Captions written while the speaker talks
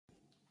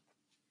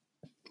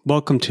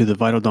Welcome to the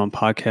Vital Dawn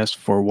podcast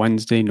for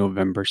Wednesday,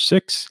 November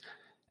 6th.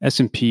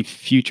 S&P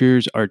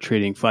futures are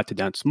trading flat to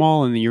down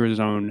small, and the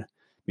Eurozone,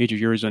 major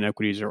Eurozone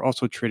equities are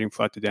also trading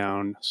flat to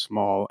down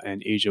small,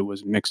 and Asia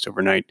was mixed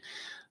overnight.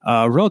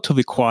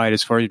 Relatively quiet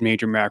as far as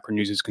major macro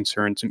news is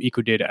concerned. Some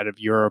eco data out of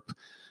Europe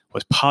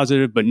was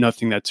positive, but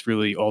nothing that's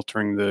really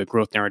altering the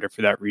growth narrative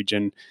for that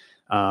region.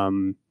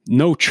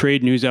 No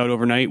trade news out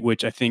overnight,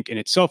 which I think in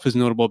itself is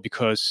notable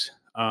because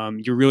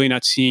you're really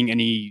not seeing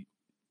any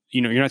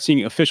you're not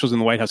seeing officials in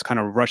the White House kind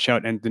of rush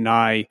out and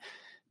deny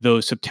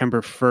those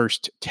September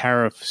 1st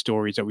tariff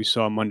stories that we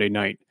saw Monday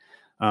night.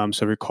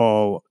 So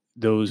recall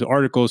those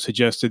articles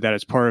suggested that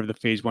as part of the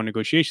phase one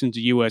negotiations,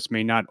 the U.S.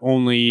 may not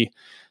only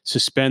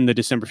suspend the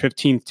December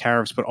 15th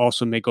tariffs, but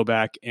also may go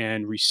back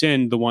and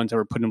rescind the ones that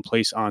were put in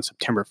place on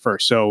September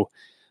 1st. So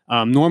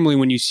normally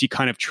when you see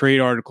kind of trade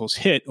articles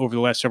hit over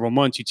the last several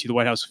months, you'd see the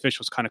White House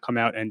officials kind of come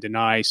out and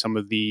deny some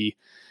of the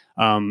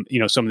some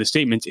of the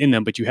statements in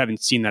them, but you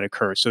haven't seen that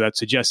occur. So that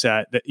suggests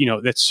that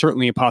that's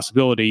certainly a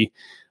possibility.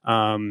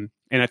 And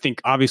I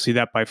think obviously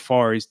that by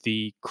far is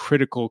the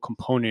critical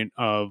component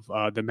of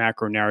the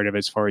macro narrative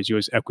as far as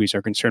U.S. equities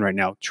are concerned right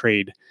now,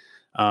 trade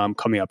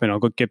coming up. And I'll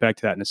get back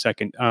to that in a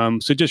second.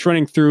 So just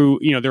running through,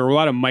 there were a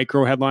lot of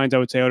micro headlines, I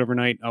would say, out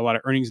overnight, a lot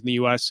of earnings in the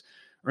U.S.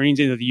 Earnings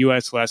into the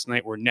U.S. last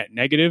night were net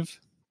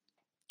negative.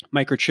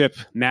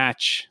 Microchip,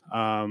 Match,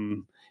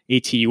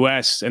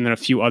 ATUS, and then a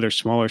few other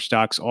smaller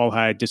stocks all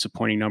had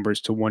disappointing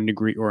numbers to one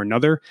degree or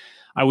another.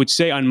 I would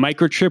say on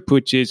Microchip,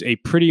 which is a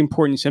pretty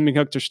important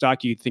semiconductor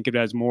stock, you think of it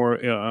as more,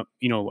 a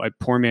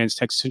poor man's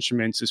Texas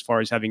Instruments as far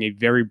as having a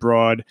very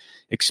broad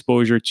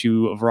exposure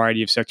to a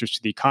variety of sectors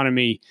to the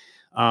economy.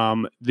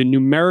 The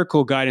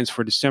numerical guidance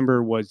for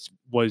December was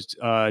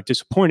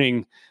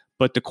disappointing,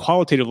 but the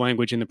qualitative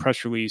language in the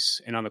press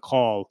release and on the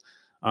call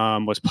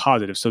was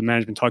positive. So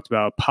management talked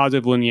about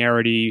positive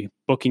linearity,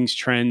 bookings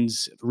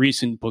trends,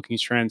 recent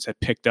bookings trends had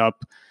picked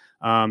up.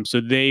 So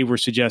they were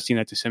suggesting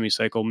that the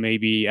semi-cycle may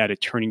be at a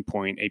turning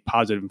point, a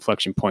positive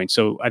inflection point.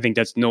 So I think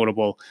that's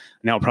notable.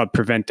 And that will probably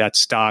prevent that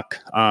stock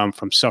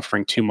from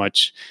suffering too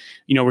much.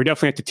 We're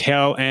definitely at the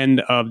tail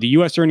end of the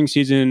U.S. earnings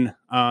season.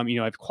 I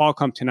have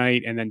Qualcomm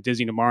tonight and then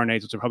Disney tomorrow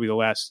night. Those are probably the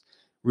last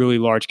really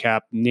large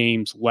cap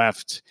names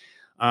left.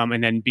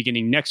 And then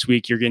beginning next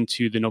week, you're getting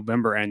to the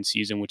November end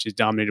season, which is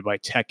dominated by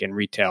tech and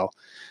retail.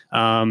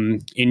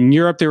 In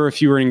Europe, there were a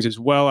few earnings as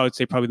well. I would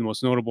say probably the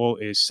most notable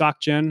is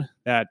SocGen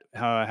that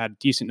had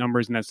decent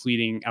numbers, and that's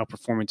leading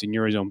outperformance in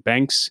Eurozone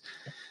banks.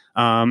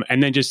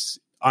 And then just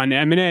on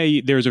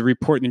M&A, there's a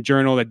report in the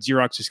journal that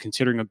Xerox is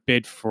considering a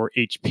bid for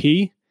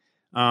HP.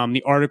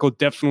 The article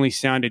definitely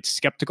sounded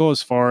skeptical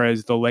as far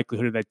as the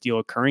likelihood of that deal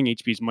occurring.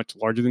 HP is much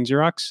larger than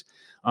Xerox.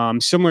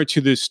 Similar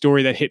to the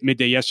story that hit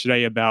midday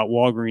yesterday about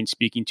Walgreens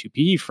speaking to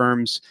PE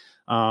firms,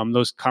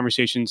 those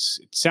conversations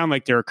sound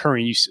like they're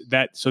occurring.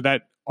 So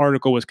that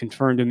article was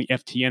confirmed in the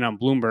FTN on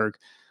Bloomberg.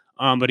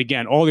 But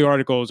again, all the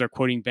articles are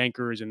quoting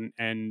bankers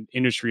and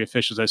industry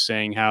officials as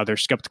saying how they're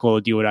skeptical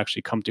the deal would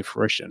actually come to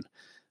fruition.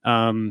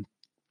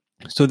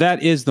 So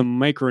that is the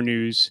micro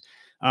news.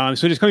 So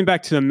just coming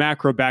back to the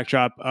macro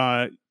backdrop,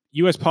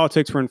 U.S.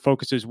 politics were in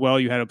focus as well.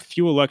 You had a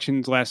few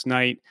elections last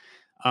night.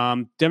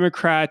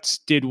 Democrats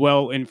did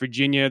well in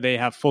Virginia. They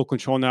have full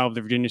control now of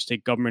the Virginia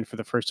state government for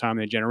the first time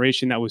in a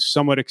generation. That was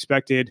somewhat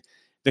expected.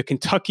 The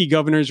Kentucky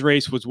governor's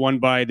race was won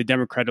by the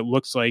Democrat. It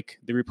looks like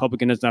the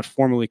Republican has not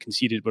formally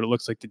conceded, but it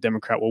looks like the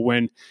Democrat will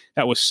win.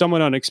 That was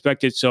somewhat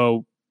unexpected.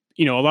 So,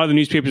 a lot of the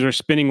newspapers are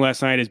spinning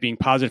last night as being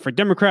positive for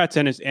Democrats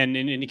and an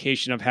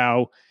indication of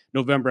how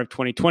November of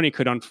 2020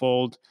 could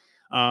unfold.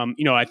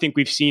 I think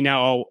we've seen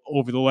now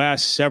over the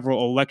last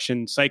several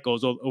election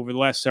cycles, over the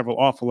last several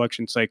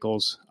off-election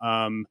cycles,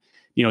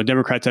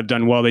 Democrats have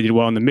done well. They did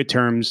well in the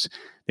midterms.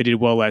 They did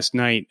well last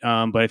night.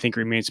 But I think it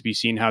remains to be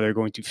seen how they're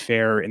going to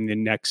fare in the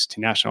next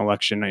national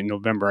election in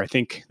November. I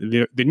think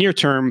the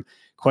near-term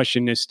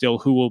question is still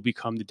who will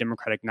become the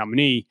Democratic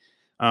nominee.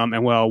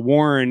 And while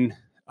Warren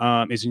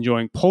is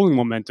enjoying polling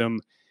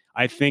momentum,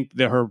 I think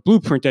that her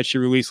blueprint that she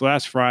released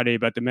last Friday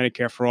about the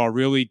Medicare for All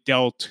really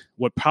dealt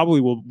what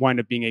probably will wind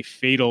up being a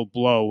fatal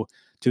blow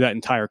to that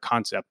entire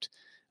concept.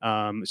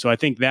 So I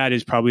think that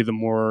is probably the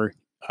more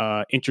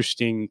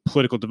interesting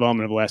political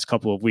development of the last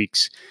couple of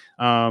weeks.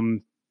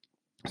 So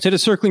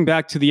just circling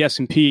back to the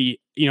S&P,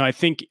 I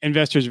think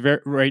investors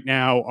right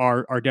now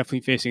are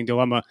definitely facing a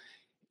dilemma.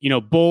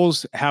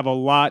 Bulls have a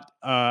lot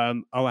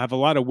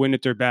of wind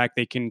at their back.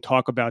 They can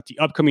talk about the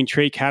upcoming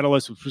trade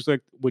catalysts,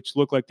 which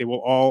look like they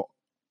will all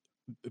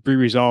be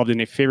resolved in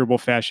a favorable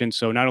fashion.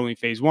 So not only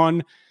phase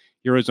one,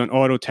 Eurozone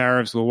auto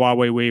tariffs, the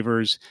Huawei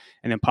waivers,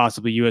 and then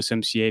possibly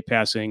USMCA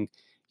passing.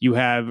 You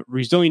have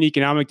resilient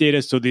economic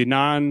data. So the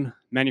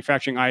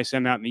non-manufacturing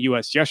ISM out in the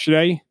U.S.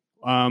 yesterday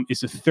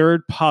is the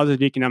third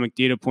positive economic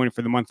data point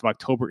for the month of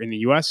October in the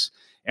U.S.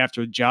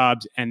 after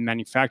jobs and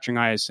manufacturing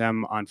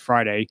ISM on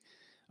Friday.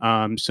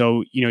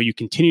 So you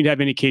continue to have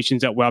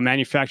indications that while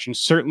manufacturing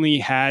certainly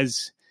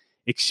has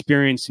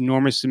experienced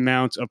enormous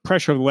amounts of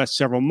pressure over the last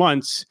several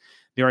months,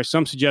 there are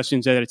some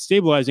suggestions that it's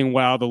stabilizing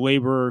while the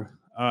labor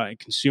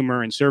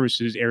consumer and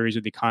services areas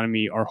of the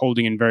economy are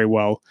holding in very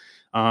well.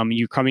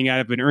 You're coming out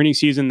of an earnings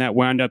season that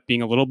wound up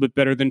being a little bit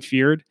better than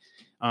feared.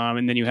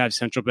 And then you have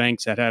central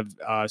banks that have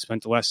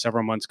spent the last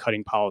several months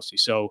cutting policy.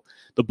 So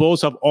the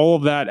bulls have all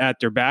of that at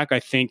their back. I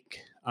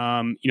think,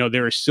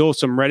 there is still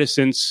some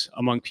reticence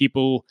among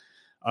people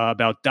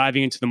about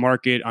diving into the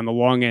market on the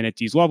long end at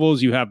these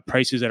levels. You have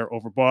prices that are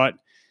overbought.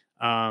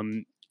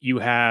 You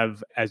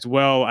have as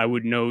well, I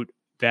would note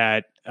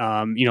that,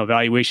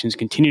 valuations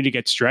continue to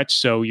get stretched.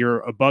 So you're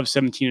above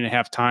 17 and a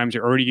half times.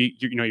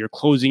 You're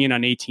closing in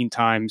on 18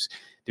 times.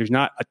 There's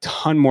not a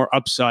ton more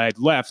upside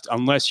left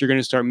unless you're going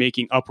to start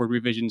making upward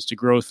revisions to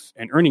growth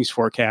and earnings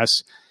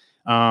forecasts.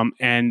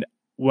 And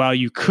while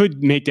you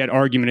could make that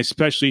argument,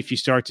 especially if you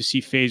start to see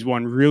phase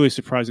one really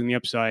surprising the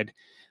upside,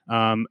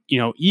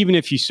 even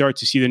if you start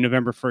to see the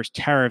November 1st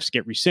tariffs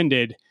get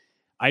rescinded,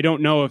 I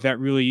don't know if that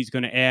really is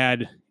going to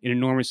add an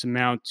enormous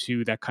amount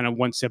to that kind of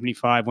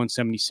 175,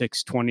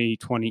 176,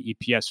 2020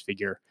 EPS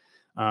figure.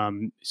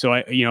 So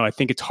I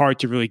think it's hard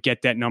to really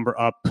get that number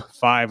up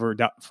five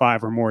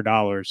or more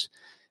dollars.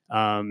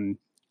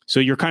 So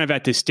you're kind of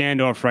at this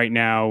standoff right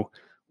now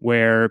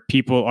where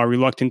people are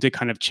reluctant to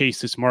kind of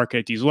chase this market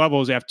at these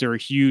levels after a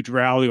huge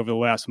rally over the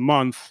last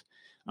month.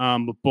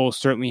 But bulls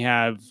certainly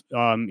have,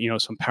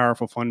 some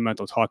powerful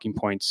fundamental talking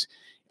points.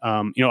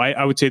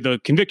 I would say the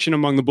conviction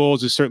among the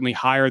bulls is certainly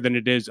higher than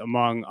it is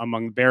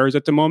among bears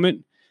at the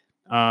moment.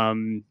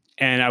 And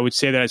I would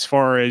say that as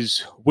far as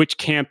which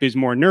camp is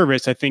more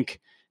nervous, I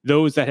think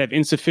those that have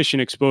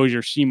insufficient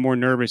exposure seem more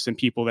nervous than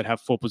people that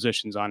have full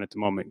positions on at the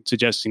moment,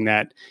 suggesting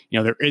that,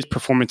 there is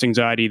performance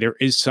anxiety. There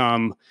is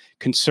some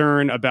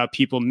concern about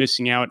people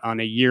missing out on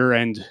a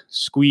year-end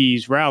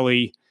squeeze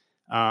rally.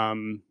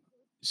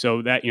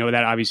 So that,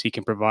 that obviously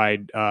can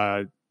provide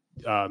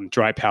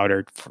dry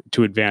powder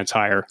to advance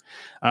higher.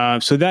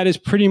 So that is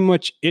pretty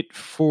much it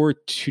for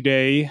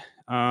today.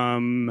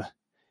 And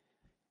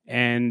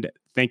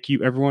thank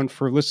you everyone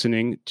for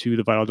listening to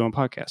the Vital Dawn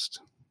podcast.